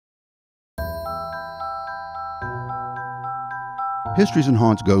Histories and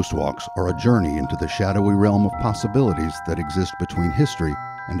Haunts Ghost Walks are a journey into the shadowy realm of possibilities that exist between history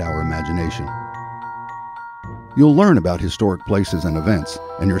and our imagination. You'll learn about historic places and events,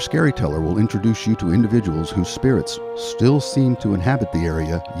 and your storyteller will introduce you to individuals whose spirits still seem to inhabit the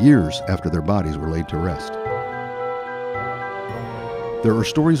area years after their bodies were laid to rest. There are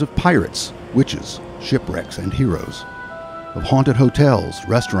stories of pirates, witches, shipwrecks, and heroes, of haunted hotels,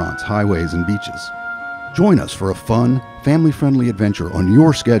 restaurants, highways, and beaches. Join us for a fun, family-friendly adventure on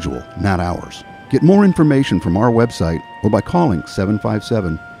your schedule, not ours. Get more information from our website or by calling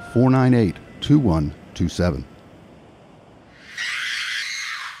 757-498-2127.